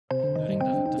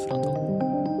frontal.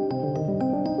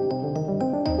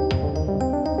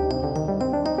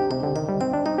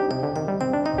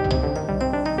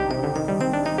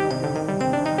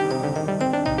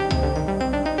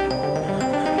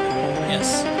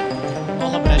 Yes,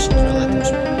 all operations related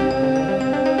to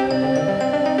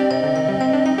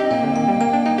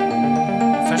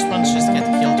first one's just get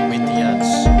killed with the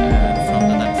ads from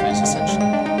the dark phase,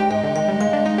 essentially.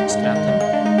 Scrap them.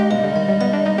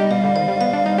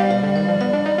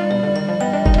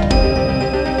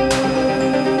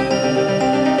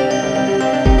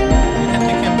 You can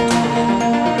take him to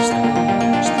just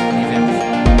leave him.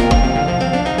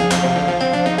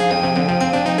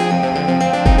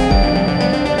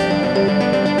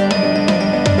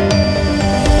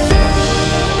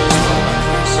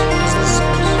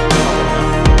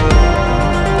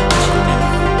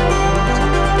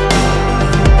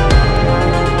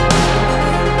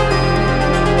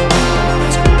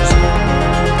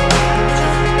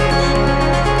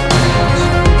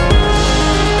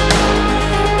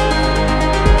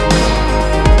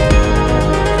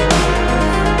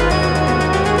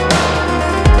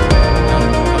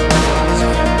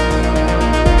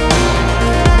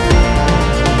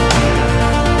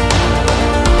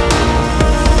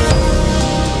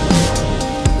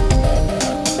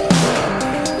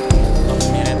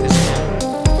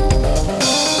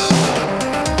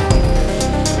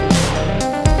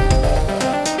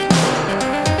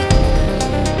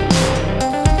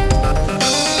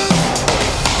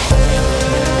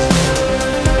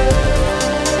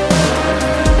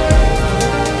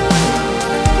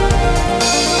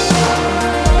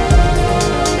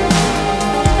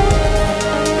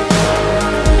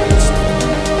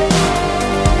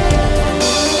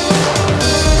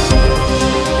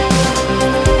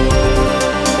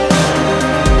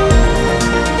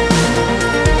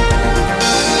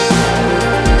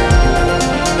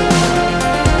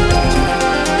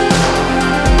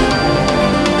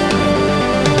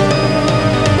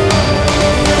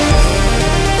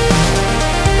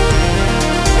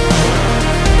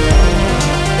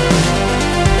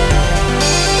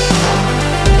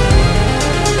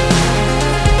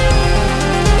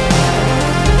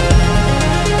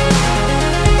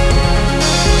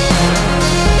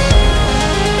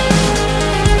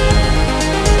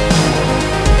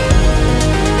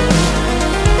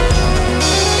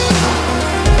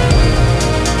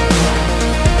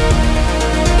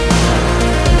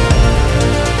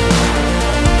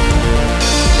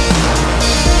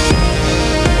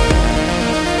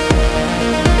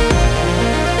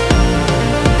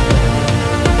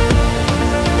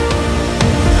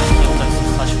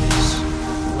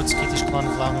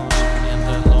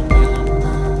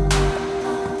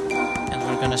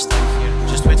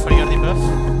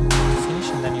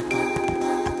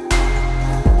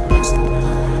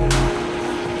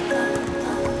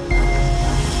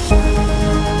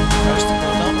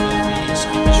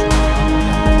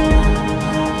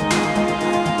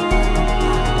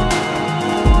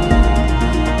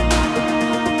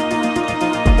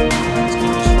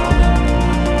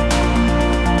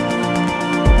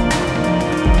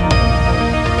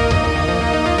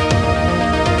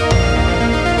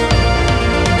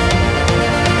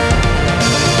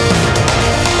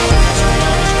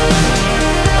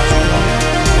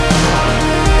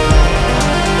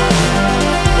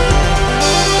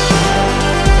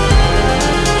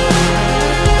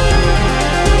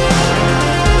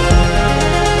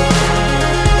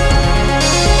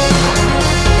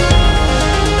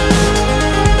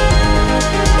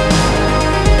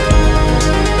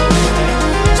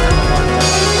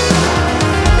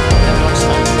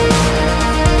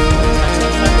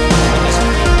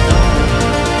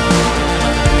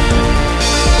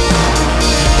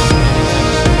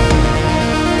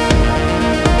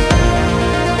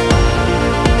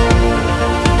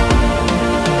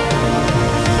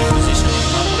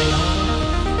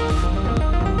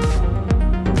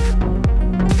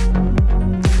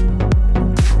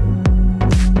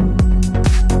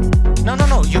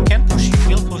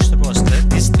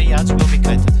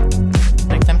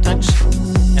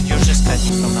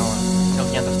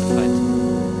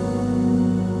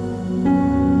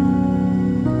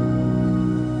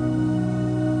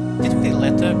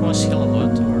 Was heel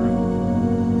alert or?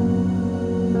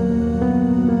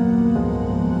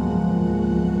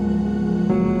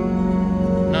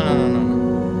 No.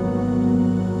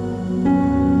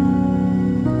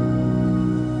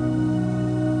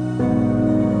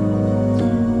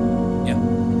 Yeah.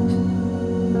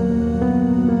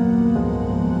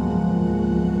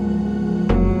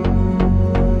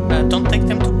 Don't take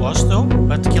them to boss though,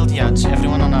 but kill the ads.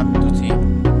 Everyone on ad duty.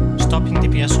 Stopping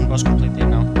DPS one boss completed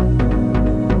now.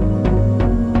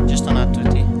 Just on that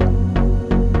duty.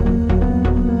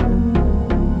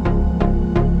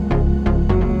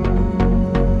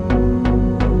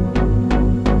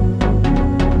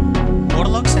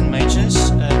 Warlocks and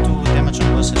mages do damage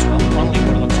on boss as well. Only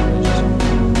warlocks and mages.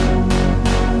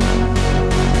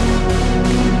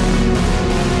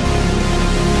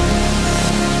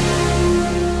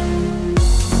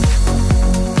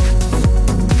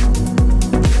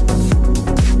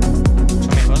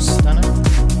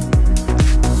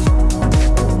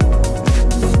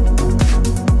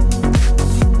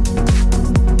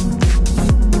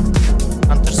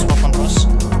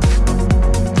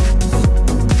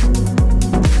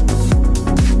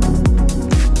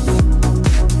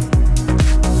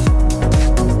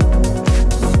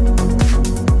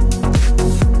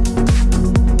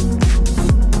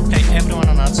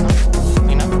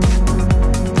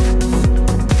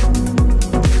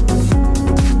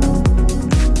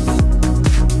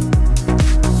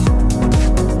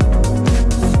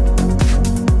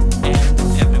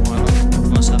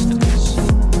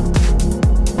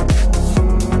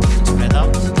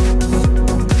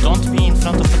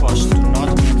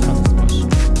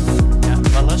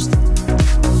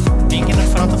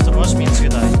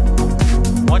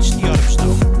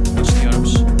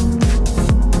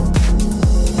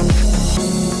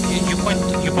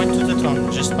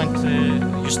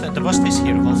 The boss stays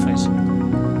here, whole face.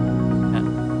 Yeah.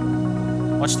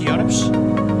 Watch the orbs.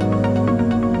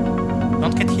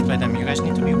 Don't get hit by them, you guys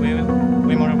need to be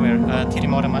way more aware.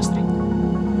 Tirimora Mastery.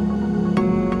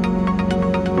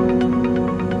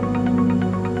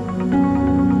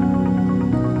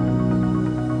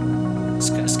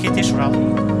 Skittish Rally.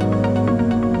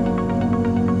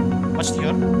 Watch the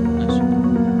orb. Nice.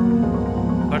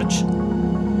 Purge.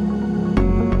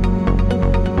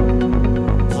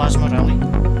 Plasma Rally.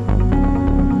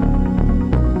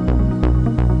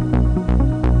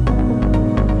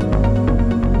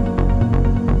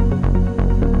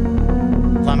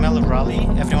 Rally,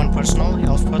 everyone personal,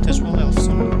 elf pot as well, elf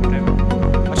son, whatever.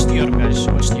 Watch the orb, guys,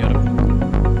 watch the orb.